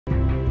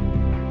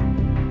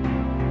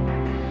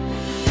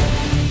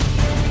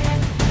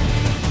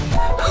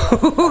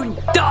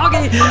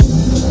Doggy!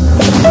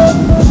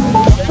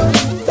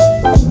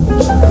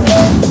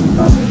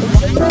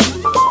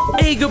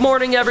 Hey, good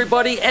morning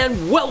everybody,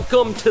 and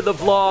welcome to the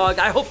vlog.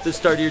 I hope the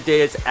start of your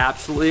day is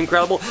absolutely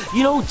incredible.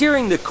 You know,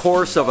 during the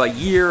course of a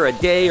year, a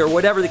day, or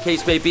whatever the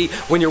case may be,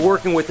 when you're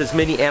working with as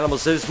many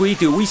animals as we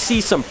do, we see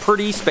some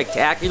pretty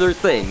spectacular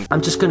things.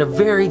 I'm just gonna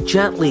very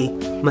gently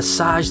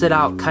massage that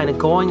out, kind of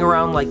going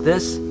around like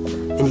this,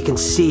 and you can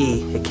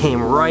see it came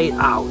right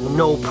out,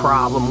 no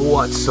problem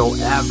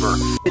whatsoever.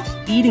 It's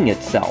eating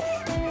itself.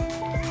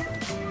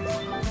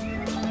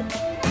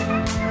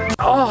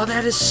 Oh,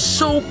 that is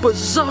so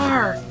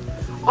bizarre.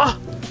 Oh,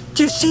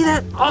 do you see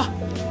that?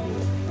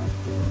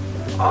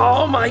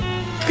 Oh my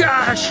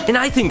gosh. And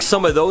I think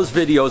some of those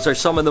videos are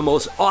some of the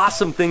most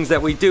awesome things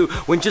that we do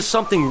when just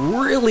something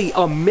really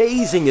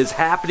amazing is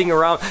happening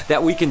around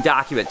that we can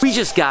document. We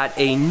just got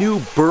a new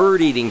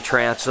bird-eating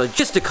tarantula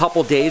just a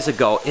couple days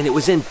ago, and it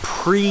was in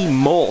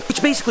pre-molt,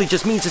 which basically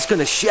just means it's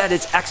gonna shed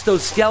its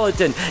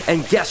exoskeleton.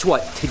 And guess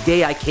what?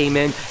 Today I came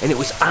in and it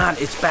was on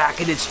its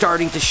back and it's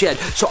starting to shed.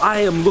 So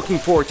I am looking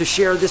forward to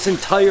share this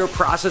entire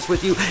process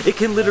with you. It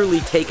can literally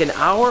take an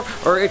hour,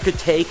 or it could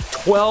take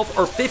 12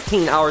 or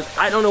 15 hours.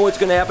 I don't know what's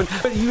gonna happen,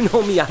 but you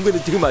know me, I'm gonna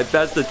do my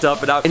best to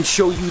tough it out and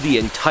show you the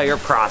entire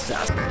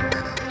process.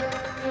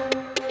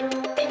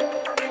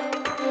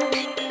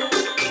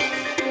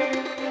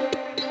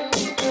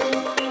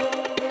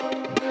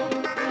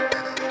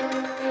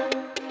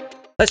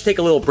 Let's take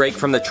a little break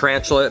from the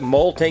tarantula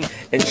molting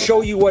and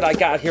show you what I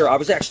got here. I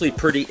was actually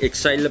pretty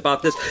excited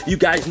about this. You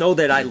guys know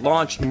that I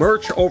launched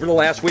merch over the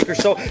last week or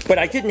so, but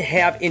I didn't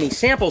have any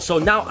samples, so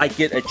now I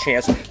get a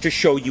chance to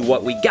show you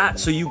what we got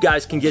so you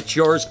guys can get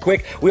yours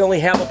quick. We only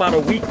have about a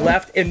week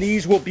left and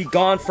these will be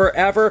gone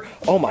forever.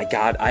 Oh my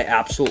God, I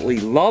absolutely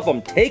love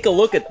them. Take a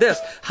look at this.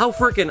 How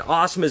freaking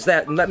awesome is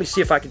that? And let me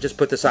see if I can just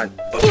put this on.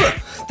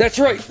 That's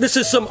right, this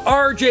is some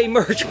RJ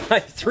merch, my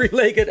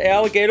three-legged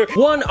alligator.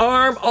 One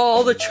arm,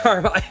 all the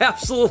charm. I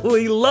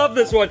absolutely love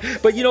this one.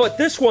 But you know what?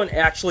 This one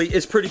actually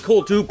is pretty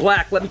cool too.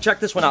 Black. Let me check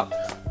this one out.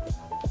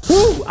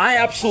 Woo! I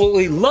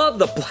absolutely love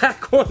the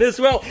black one as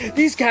well.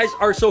 These guys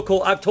are so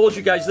cool. I've told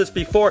you guys this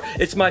before.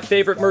 It's my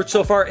favorite merch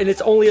so far, and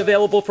it's only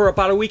available for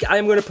about a week. I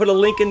am going to put a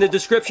link in the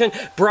description.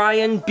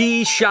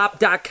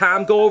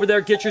 BrianBshop.com. Go over there,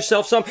 get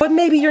yourself some. But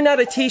maybe you're not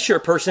a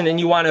t-shirt person and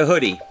you want a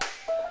hoodie.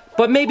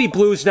 But maybe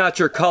blue's not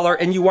your color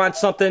and you want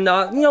something,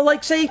 you know,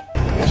 like say,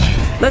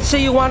 let's say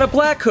you want a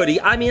black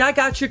hoodie. I mean, I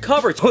got you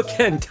covered. So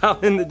again,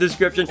 down in the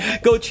description,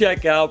 go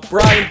check out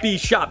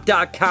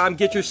BrianBshop.com.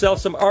 Get yourself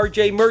some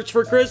RJ merch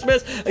for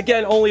Christmas.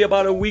 Again, only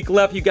about a week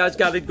left. You guys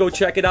got to go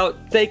check it out.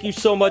 Thank you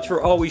so much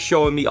for always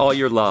showing me all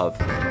your love.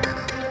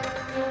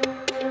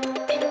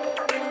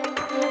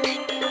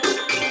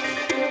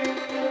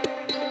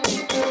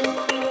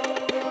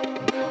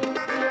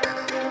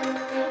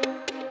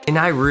 And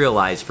I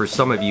realize for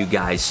some of you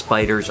guys,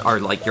 spiders are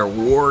like your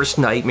worst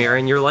nightmare,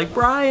 and you're like,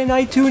 Brian,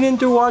 I tune in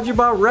to watch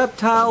about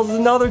reptiles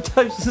and other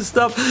types of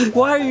stuff.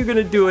 Why are you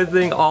gonna do a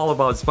thing all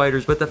about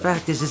spiders? But the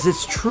fact is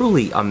it's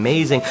truly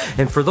amazing.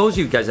 And for those of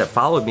you guys that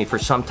followed me for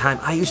some time,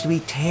 I used to be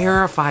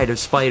terrified of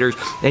spiders.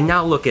 And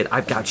now look at,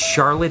 I've got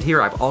Charlotte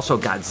here. I've also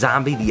got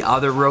Zombie, the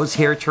other rose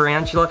hair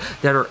tarantula,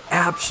 that are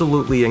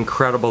absolutely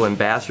incredible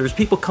ambassadors.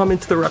 People come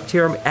into the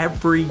reptarium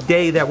every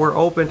day that we're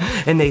open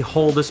and they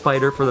hold a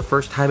spider for the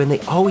first time, and they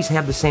always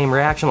have the same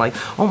reaction, like,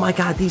 oh my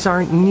God, these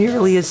aren't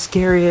nearly as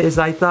scary as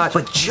I thought.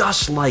 But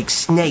just like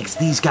snakes,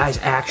 these guys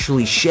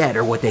actually shed,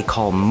 or what they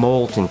call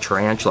molten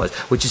tarantulas,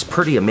 which is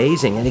pretty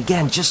amazing. And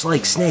again, just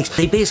like snakes,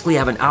 they basically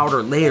have an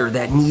outer layer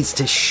that needs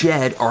to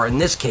shed, or in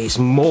this case,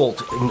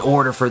 molt, in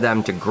order for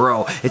them to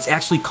grow. It's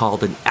actually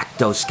called an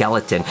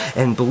ectoskeleton.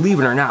 And believe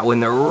it or not,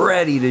 when they're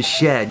ready to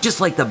shed, just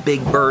like the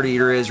big bird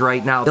eater is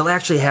right now, they'll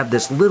actually have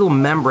this little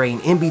membrane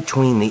in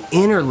between the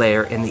inner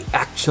layer and the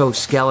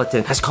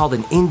exoskeleton. That's called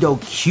an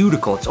endocuticle.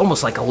 It's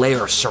almost like a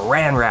layer of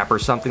saran wrap or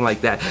something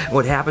like that.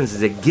 What happens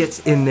is it gets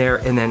in there,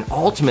 and then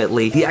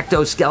ultimately the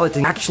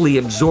ectoskeleton actually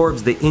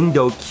absorbs the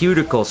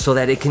endocuticle so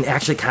that it can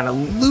actually kind of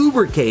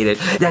lubricate it.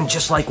 Then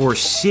just like we're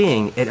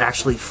seeing, it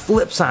actually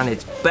flips on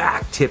its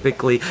back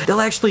typically.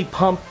 They'll actually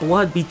pump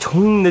blood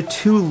between the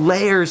two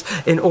layers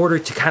in order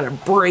to kind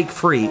of break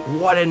free.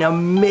 What an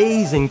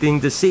amazing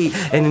thing to see.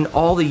 And in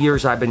all the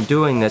years I've been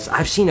doing this,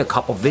 I've seen a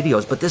couple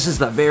videos, but this is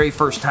the very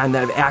first time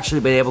that I've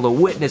actually been able to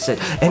witness it,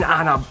 and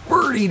on a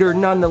bird eater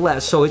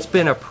nonetheless. So it's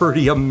been a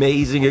pretty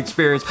amazing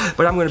experience.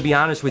 But I'm going to be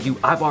honest with you,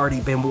 I've already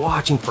been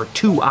watching for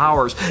 2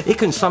 hours. It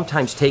can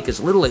sometimes take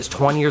as little as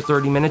 20 or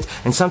 30 minutes,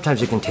 and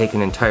sometimes it can take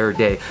an entire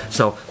day.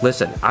 So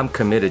listen, I'm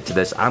committed to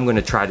this. I'm going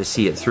to try to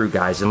see it through,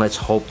 guys, and let's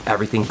hope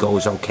everything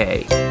goes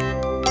okay.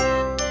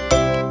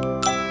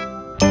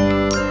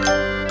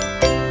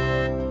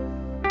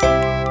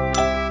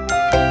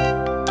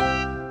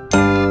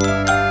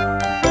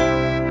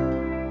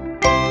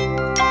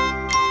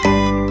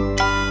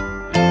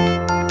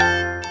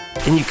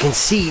 can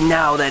see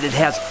now that it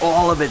has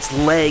all of its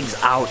legs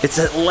out. It's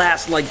that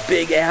last like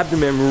big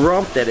abdomen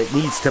rump that it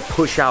needs to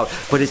push out,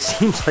 but it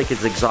seems like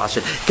it's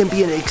exhausted. It can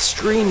be an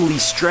extremely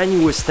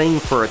strenuous thing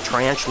for a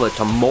tarantula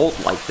to molt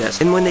like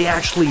this. And when they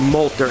actually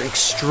molt, they're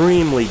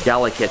extremely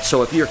delicate.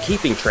 So if you're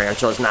keeping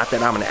tarantulas, not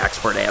that I'm an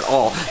expert at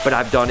all, but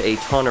I've done a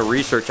ton of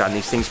research on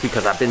these things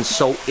because I've been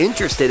so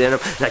interested in them,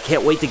 and I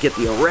can't wait to get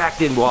the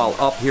arachnid wall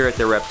up here at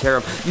the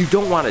Reptarium. You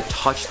don't want to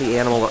touch the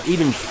animal or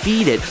even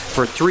feed it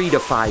for 3 to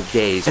 5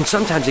 days. And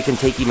sometimes it can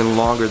take even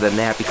longer than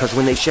that because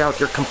when they shed out,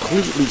 they're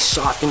completely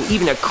soft, and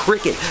even a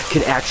cricket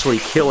can actually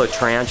kill a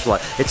tarantula.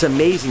 It's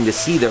amazing to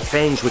see their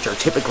fangs, which are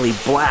typically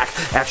black,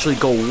 actually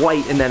go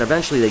white, and then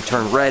eventually they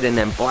turn red and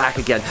then black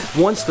again.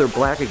 Once they're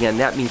black again,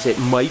 that means it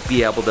might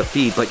be able to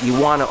feed, but you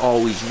want to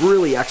always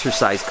really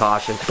exercise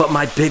caution. But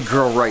my big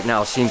girl right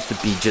now seems to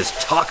be just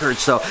tuckered,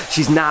 so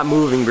she's not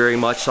moving very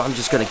much, so I'm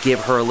just going to give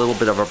her a little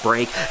bit of a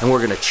break, and we're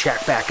going to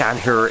check back on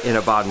her in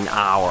about an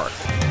hour.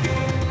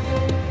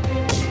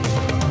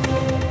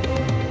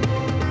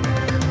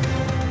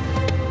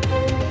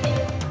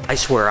 I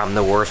swear I'm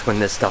the worst when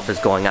this stuff is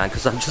going on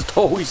because I'm just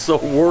always so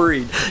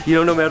worried. You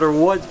know, no matter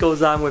what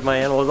goes on with my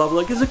animals, I'm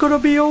like, is it going to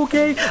be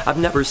okay? I've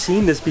never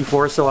seen this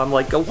before, so I'm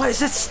like, what,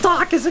 is it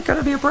stuck? Is it going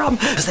to be a problem?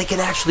 Because they can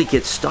actually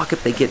get stuck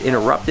if they get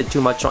interrupted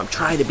too much, so I'm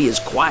trying to be as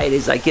quiet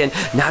as I can,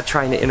 not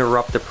trying to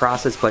interrupt the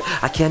process, but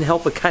I can't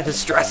help but kind of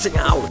stressing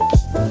out.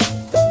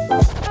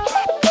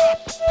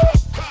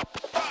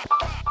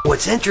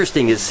 What's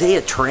interesting is, say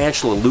a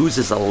tarantula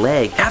loses a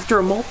leg, after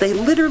a molt they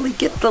literally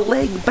get the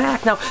leg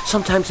back. Now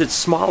sometimes it's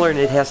smaller and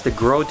it has to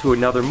grow to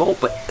another molt,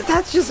 but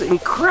that's just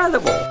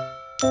incredible.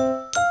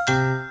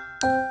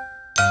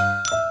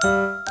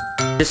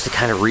 Just to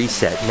kind of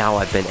reset, now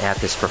I've been at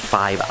this for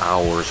 5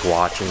 hours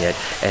watching it,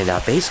 and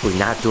basically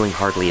not doing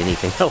hardly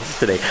anything else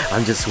today.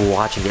 I'm just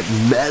watching it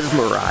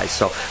mesmerized.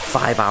 So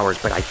 5 hours,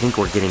 but I think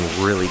we're getting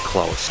really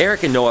close.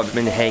 Eric and Noah have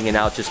been hanging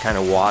out, just kind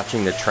of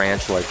watching the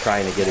tarantula,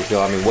 trying to get it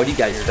going. I mean, what do you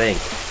guys think?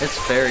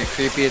 It's very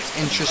creepy. It's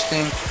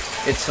interesting.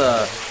 It's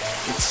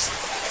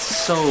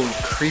so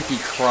creepy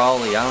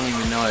crawly. I don't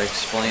even know how to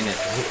explain it.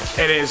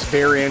 It is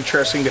very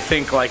interesting to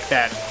think like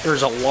that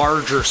there's a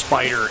larger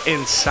spider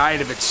inside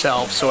of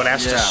itself, so it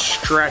has to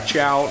stretch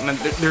out, and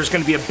then there's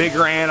going to be a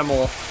bigger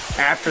animal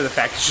after the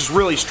fact. It's just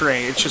really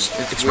strange.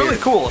 It's really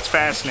cool. It's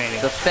fascinating.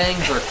 The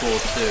fangs are cool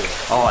too.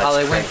 Oh, how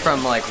they went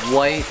from like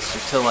white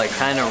to like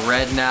kind of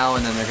red now,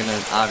 and then they're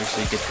gonna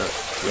obviously get the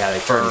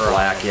they turn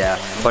black. Yeah,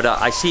 but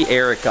I see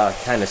Eric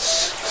kind of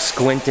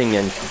squinting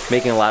and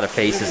making a lot of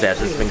faces as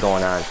it's been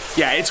going on.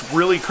 Yeah, it's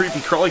really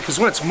creepy crawly because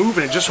when it's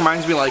moving, it just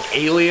reminds me like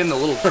Alien, the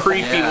little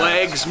creepy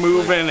legs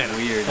moving, and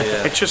weird.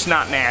 It's just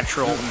not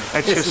natural.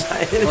 It's just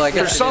well,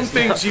 there's some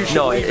things you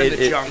should leave in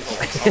the jungle.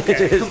 Okay.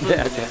 It is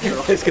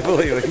natural. It's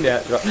completely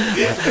natural.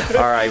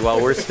 All right, well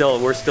we're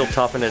still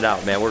toughing it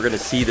out, man. We're gonna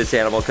see this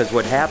animal because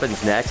what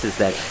happens next is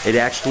that it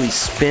actually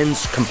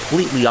spins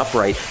completely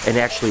upright and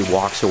actually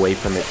walks away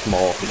from its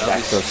molt.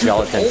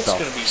 Exoskeleton. It's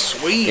gonna be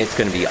sweet. It's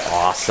gonna be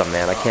awesome,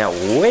 man. I can't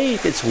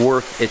wait. It's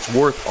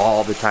worth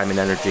all the time and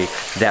energy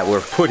that we're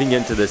putting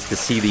into this to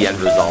see the end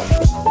result.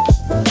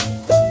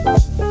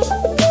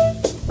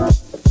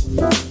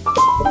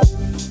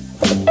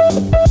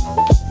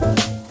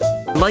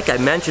 Like I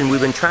mentioned,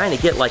 we've been trying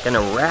to get like an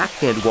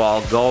arachnid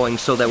wall going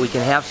so that we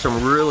can have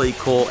some really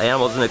cool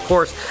animals. And of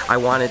course, I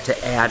wanted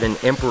to add an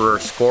emperor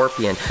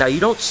scorpion. Now, you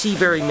don't see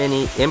very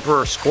many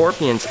emperor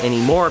scorpions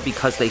anymore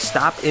because they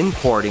stopped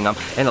importing them.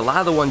 And a lot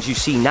of the ones you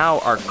see now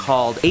are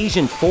called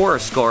Asian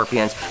forest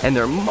scorpions, and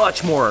they're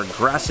much more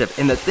aggressive.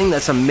 And the thing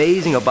that's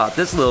amazing about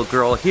this little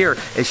girl here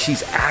is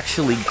she's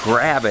actually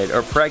gravid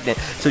or pregnant.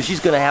 So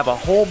she's gonna have a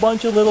whole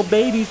bunch of little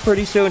babies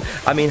pretty soon.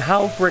 I mean,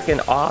 how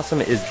freaking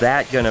awesome is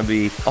that gonna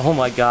be? Oh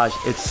my gosh,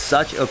 it's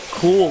such a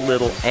cool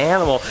little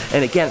animal,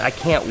 and again, I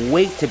can't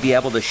wait to be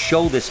able to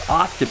show this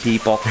off to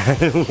people.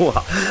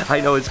 Well, I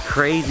know it's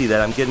crazy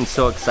that I'm getting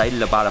so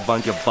excited about a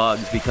bunch of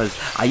bugs because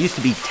I used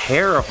to be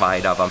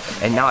terrified of them,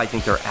 and now I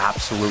think they're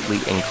absolutely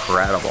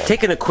incredible.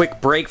 Taking a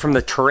quick break from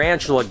the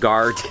tarantula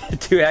guard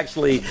to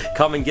actually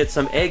come and get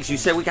some eggs. You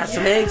said we got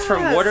some eggs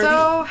from what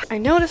are these? I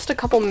noticed a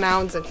couple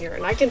mounds in here,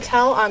 and I can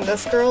tell on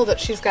this girl that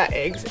she's got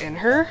eggs in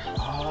her.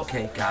 Oh,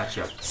 okay,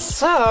 gotcha.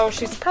 So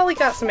she's probably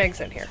got some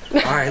eggs in here.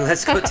 All right,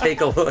 let's go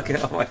take a look.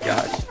 Oh my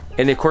gosh.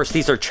 And of course,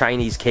 these are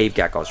Chinese cave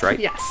geckos, right?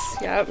 Yes,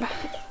 yep.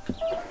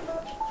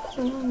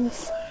 And on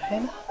this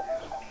side.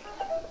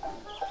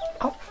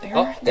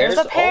 Oh, there's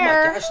a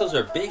pair. Oh my gosh, those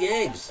are big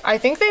eggs. I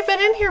think they've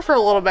been in here for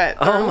a little bit.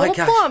 They're oh my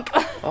gosh. Plump.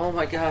 Oh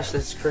my gosh,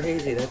 that's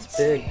crazy. That's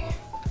big.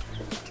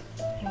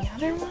 Any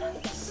other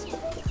ones?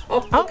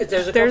 Oh, look,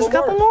 there's a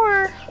couple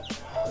more.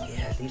 Oh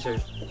yeah,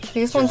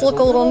 these ones look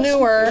a little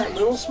newer. Yeah, a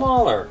little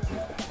smaller.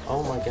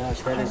 Oh my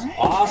gosh, that is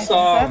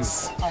awesome.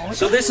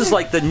 So this is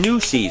like the new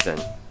season.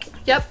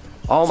 Yep.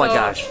 Oh my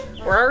gosh.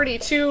 We're already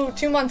two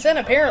months in,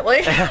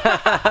 apparently.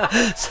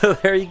 So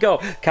there you go.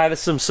 Kind of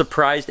some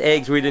surprised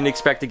eggs. We didn't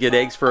expect to get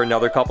eggs for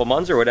another couple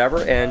months or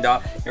whatever. And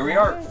here we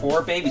are,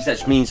 4 babies.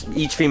 That means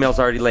each female's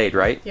already laid,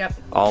 right? Yep.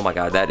 Oh my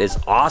God, that is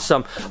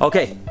awesome.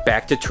 Okay,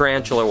 back to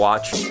tarantula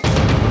watch.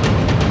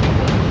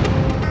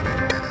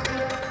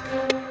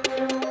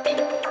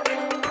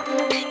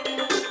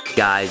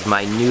 Guys,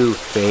 my new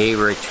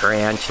favorite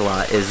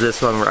tarantula is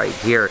this one right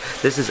here.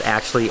 This is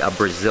actually a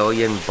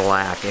Brazilian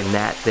black, and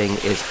that thing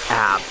is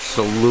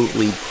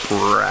absolutely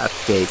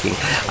breathtaking.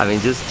 I mean,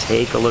 just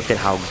take a look at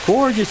how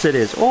gorgeous it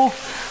is. Oh,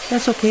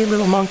 that's okay,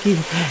 little monkey.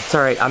 It's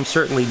all right. I'm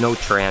certainly no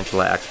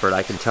tarantula expert,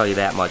 I can tell you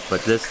that much,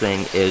 but this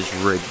thing is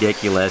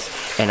ridiculous,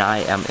 and I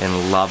am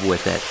in love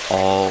with it.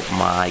 Oh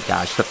my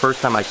gosh. The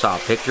first time I saw a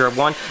picture of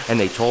one and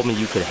they told me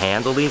you could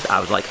handle these,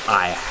 I was like,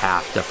 I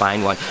have to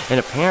find one. And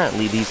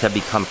apparently these have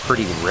become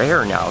pretty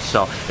rare now,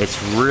 so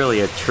it's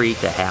really a treat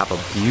to have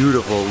a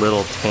beautiful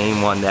little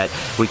tame one that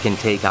we can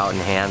take out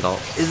and handle.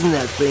 Isn't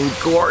that thing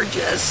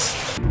gorgeous?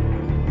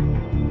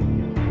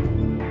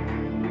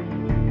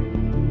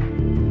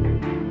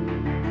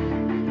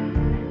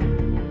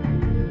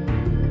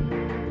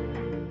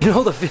 You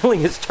know, the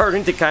feeling is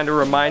starting to kind of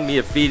remind me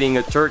of feeding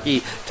a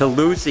turkey to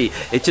Lucy.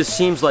 It just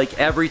seems like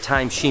every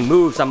time she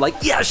moves, I'm like,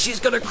 yeah, she's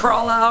gonna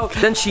crawl out.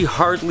 Then she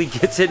hardly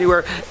gets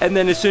anywhere, and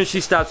then as soon as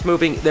she stops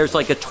moving, there's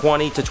like a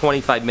 20 to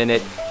 25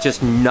 minute,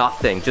 just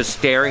nothing, just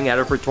staring at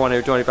her for 20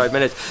 or 25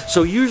 minutes.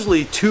 So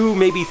usually 2,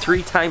 maybe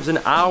 3 times an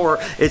hour,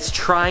 it's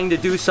trying to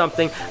do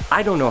something.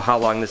 I don't know how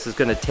long this is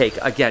gonna take.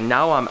 Again,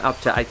 now I'm up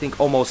to, I think,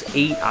 almost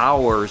 8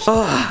 hours.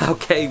 Oh,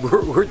 okay,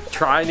 we're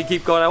trying to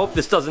keep going. I hope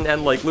this doesn't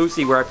end like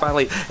Lucy, where I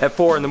finally, at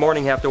 4 in the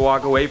morning, have to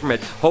walk away from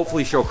it.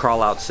 Hopefully she'll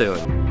crawl out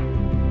soon.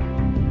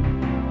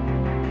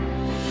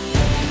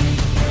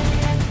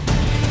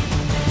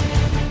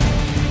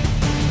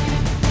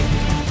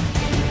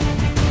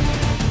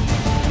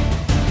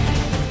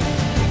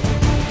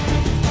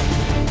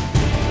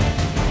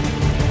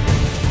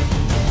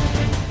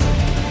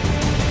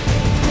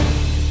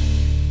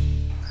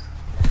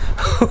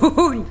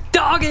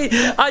 Doggy,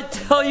 I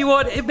tell you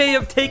what, it may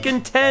have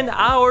taken 10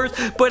 hours,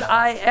 but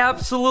I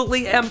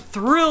absolutely am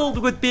thrilled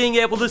with being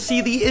able to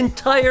see the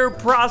entire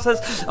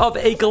process of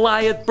a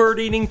Goliath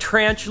bird-eating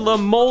tarantula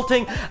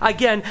molting.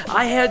 Again,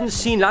 I hadn't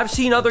seen it. I've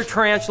seen other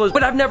tarantulas,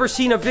 but I've never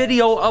seen a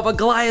video of a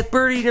Goliath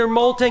bird-eater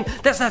molting.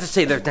 That's not to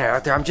say they're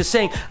out there. I'm just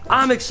saying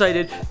I'm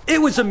excited.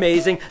 It was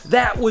amazing.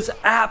 That was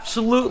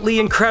absolutely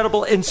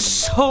incredible and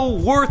so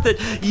worth it.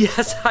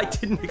 Yes, I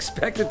didn't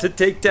expect it to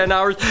take 10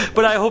 hours,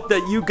 but I hope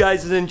that you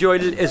guys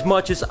enjoyed it as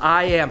much as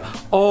I am.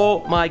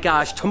 Oh my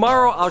gosh.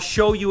 Tomorrow I'll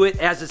show you it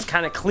as it's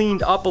kind of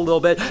cleaned up a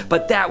little bit,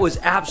 but that was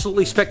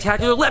absolutely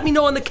spectacular. Let me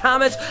know in the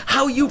comments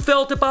how you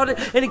felt about it.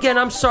 And again,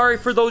 I'm sorry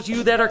for those of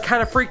you that are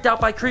kind of freaked out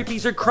by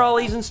creepies or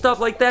crawlies and stuff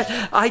like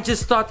that. I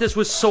just thought this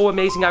was so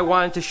amazing. I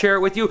wanted to share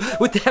it with you.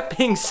 With that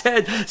being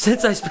said,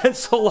 since I spent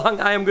so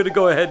long, I am going to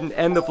go ahead and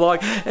end the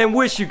vlog and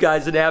wish you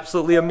guys an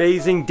absolutely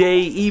amazing day,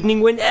 evening,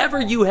 whenever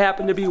you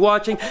happen to be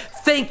watching.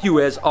 Thank you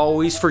as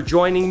always for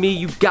joining me.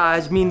 You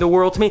guys mean the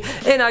world to me,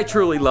 and I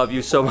truly love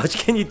you so much.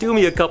 Can you do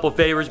me a couple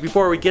favors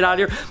before we get out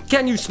of here?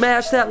 Can you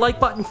smash that like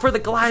button for the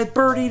Goliath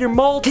bird eater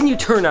mold? Can you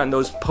turn on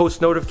those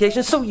post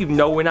notifications so you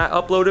know when I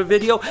upload a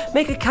video?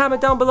 Make a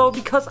comment down below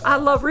because I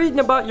love reading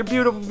about your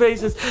beautiful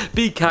faces.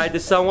 Be kind to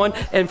someone,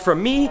 and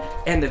from me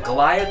and the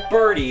Goliath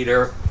bird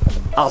eater,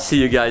 I'll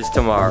see you guys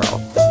tomorrow.